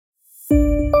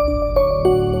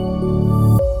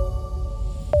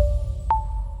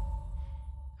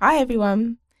Hi,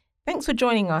 everyone. Thanks for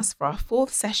joining us for our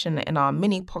fourth session in our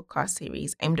mini podcast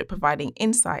series aimed at providing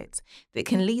insights that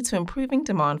can lead to improving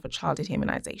demand for childhood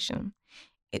immunisation.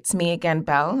 It's me again,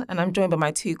 Belle, and I'm joined by my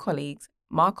two colleagues,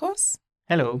 Marcos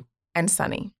Hello. and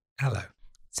Sunny. Hello.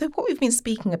 So, what we've been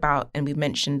speaking about and we've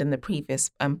mentioned in the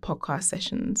previous podcast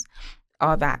sessions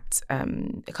are that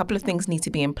a couple of things need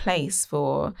to be in place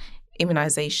for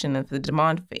immunisation and for the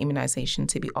demand for immunisation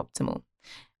to be optimal.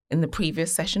 In the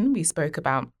previous session, we spoke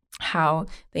about how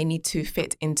they need to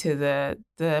fit into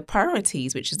the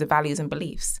priorities, which is the values and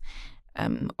beliefs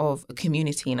of a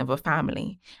community and of a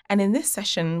family. And in this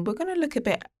session, we're going to look a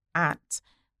bit at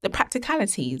the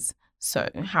practicalities. So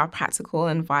how practical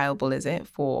and viable is it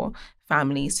for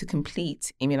families to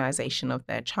complete immunization of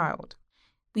their child?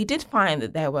 We did find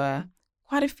that there were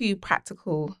quite a few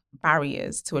practical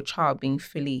barriers to a child being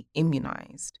fully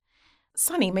immunized.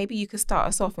 Sunny, maybe you could start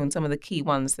us off on some of the key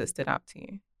ones that stood out to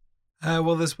you.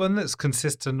 Well, there's one that's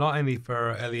consistent not only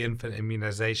for early infant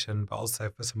immunization, but also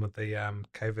for some of the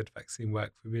COVID vaccine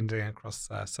work we've been doing across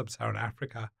sub-Saharan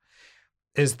Africa,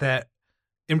 is that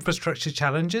infrastructure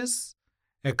challenges,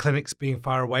 clinics being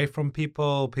far away from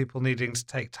people needing to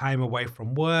take time away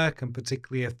from work, and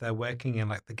particularly if they're working in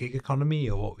like the gig economy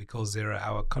or what we call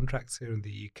 0-hour contracts here in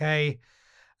the UK,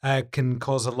 can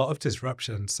cause a lot of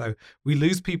disruption. So we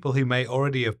lose people who may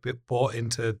already have bought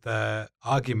into the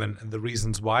argument and the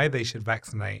reasons why they should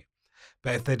vaccinate.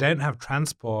 But if they don't have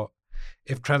transport,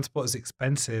 if transport is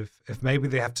expensive, if maybe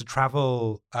they have to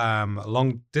travel a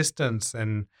long distance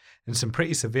and in some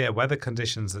pretty severe weather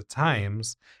conditions at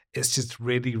times, it's just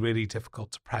really, really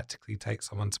difficult to practically take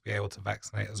someone to be able to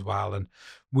vaccinate as well. And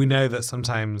we know that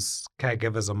sometimes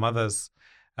caregivers or mothers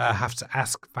have to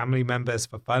ask family members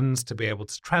for funds to be able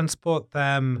to transport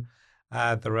them.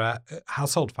 There are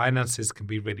household finances can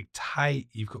be really tight.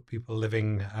 You've got people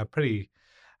living pretty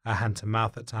hand to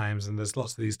mouth at times, and there's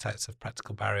lots of these types of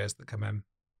practical barriers that come in.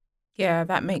 Yeah,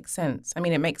 that makes sense. I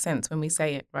mean, it makes sense when we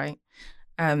say it, right?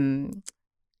 And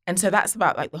so that's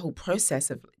about like the whole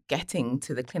process of getting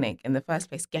to the clinic in the first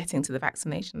place, getting to the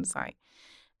vaccination site.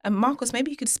 And Marcos,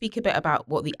 maybe you could speak a bit about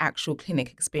what the actual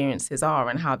clinic experiences are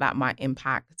and how that might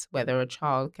impact whether a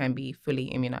child can be fully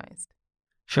immunized.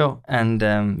 Sure. And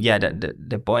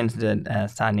the points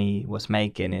that Sunny was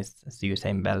making is, as you were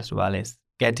saying, Bell, as well, is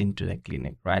getting to the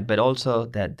clinic, right? But also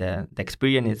that the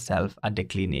experience itself at the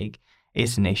clinic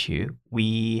is an issue.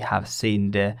 We have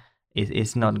seen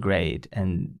it's not great,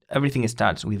 and everything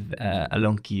starts with a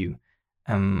long queue.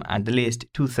 At least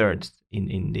 2/3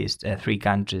 in these three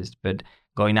countries, but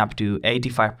going up to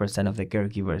 85% of the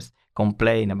caregivers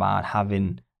complain about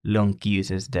having long queues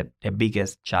is the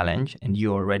biggest challenge, and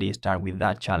you already start with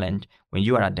that challenge when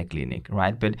you are at the clinic,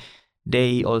 right? But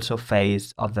they also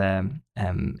face other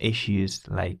issues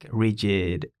like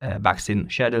rigid vaccine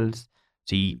schedules.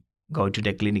 So you go to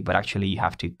the clinic, but actually you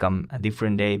have to come a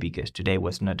different day because today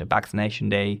was not a vaccination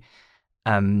day.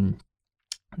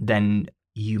 Then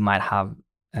you might have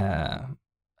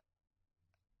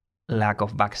lack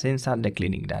of vaccines at the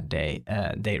clinic that day.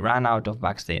 They ran out of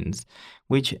vaccines,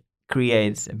 which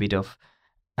creates a bit of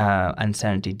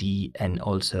uncertainty and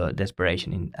also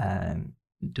desperation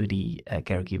to the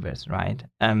caregivers, right?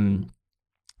 And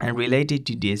related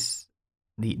to this,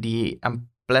 the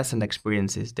unpleasant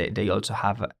experiences that they also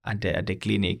have at the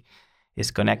clinic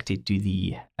is connected to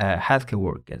the healthcare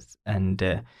workers.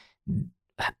 And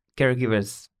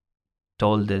caregivers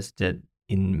told us that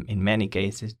in many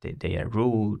cases they are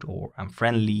rude or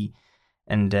unfriendly,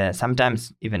 and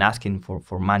sometimes even asking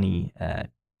for money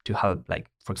to help, like,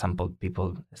 for example,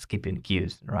 people skipping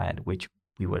queues, right? Which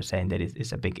we were saying that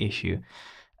is a big issue.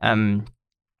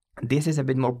 This is a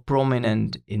bit more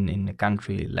prominent in a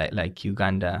country like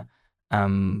Uganda,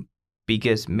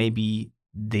 because maybe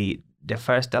the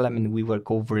first element we were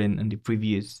covering in the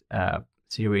previous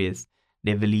series,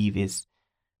 they believe is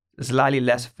slightly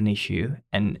less of an issue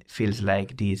and feels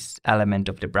like this element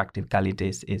of the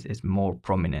practicalities is more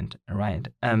prominent, right?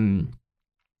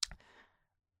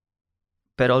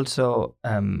 But also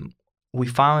we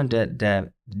found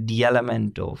that the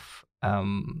element of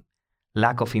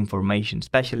lack of information,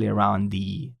 especially around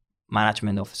the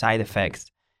management of side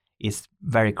effects, is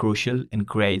very crucial and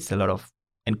creates a lot of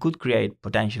and could create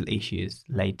potential issues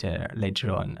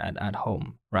later on at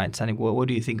home, right? Sunny, what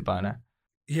do you think about that?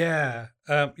 Yeah,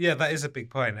 that is a big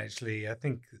point, actually. I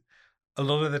think a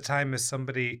lot of the time as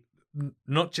somebody,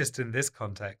 not just in this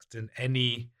context, in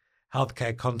any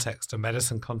healthcare context or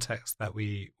medicine context that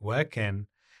we work in,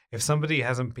 if somebody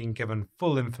hasn't been given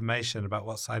full information about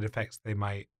what side effects they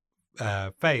might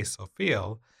face or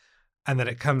feel, and then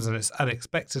it comes and it's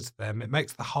unexpected to them, it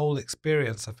makes the whole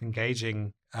experience of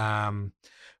engaging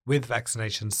with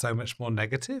vaccination so much more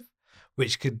negative,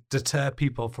 which could deter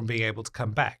people from being able to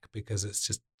come back because it's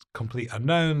just complete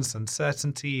unknowns,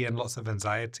 uncertainty, and lots of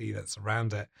anxiety that's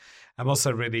around it. I'm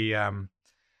also really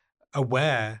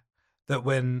aware that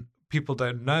when people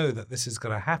don't know that this is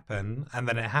going to happen and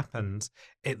then it happens,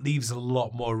 it leaves a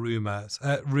lot more room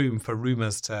for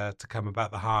rumors to come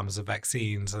about the harms of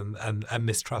vaccines and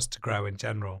mistrust to grow in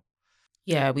general.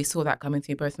 Yeah, we saw that coming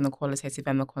through both in the qualitative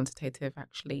and the quantitative,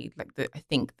 actually. I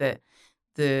think that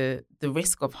the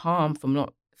risk of harm from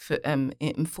not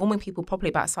informing people properly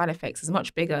about side effects is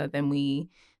much bigger than we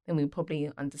probably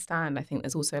understand. I think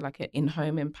there's also like an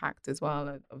in-home impact as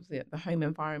well of the home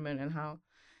environment and how,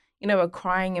 a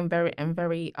crying and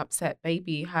very upset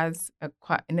baby has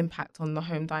quite an impact on the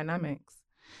home dynamics.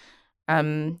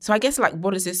 So I guess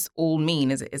what does this all mean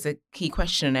is a key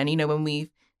question. And, when we've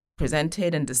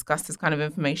presented and discussed this kind of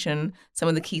information, some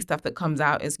of the key stuff that comes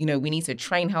out is, we need to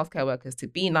train healthcare workers to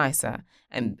be nicer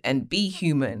and be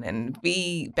human and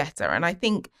be better. And I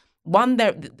think,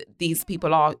 these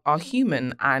people are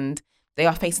human and they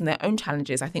are facing their own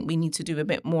challenges. I think we need to do a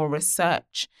bit more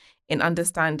research in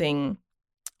understanding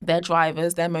their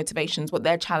drivers, their motivations, what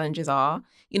their challenges are.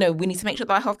 We need to make sure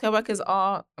that our healthcare workers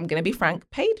are, I'm going to be frank,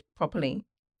 paid properly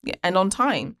and on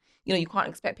time. You can't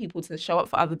expect people to show up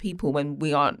for other people when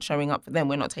we aren't showing up for them.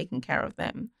 We're not taking care of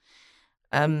them.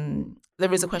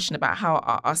 There is a question about how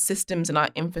our systems and our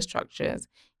infrastructures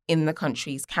in the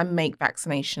countries can make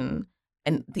vaccination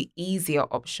and the easier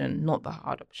option, not the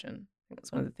hard option. I think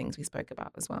that's one of the things we spoke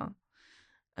about as well.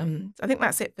 So I think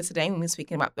that's it for today when we're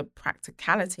speaking about the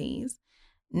practicalities.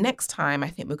 Next time, I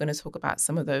think we're going to talk about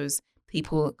some of those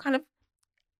people, kind of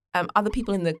other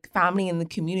people in the family and the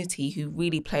community who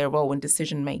really play a role in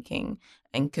decision making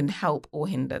and can help or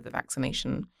hinder the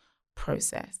vaccination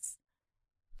process.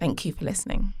 Thank you for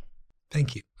listening.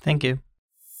 Thank you. Thank you.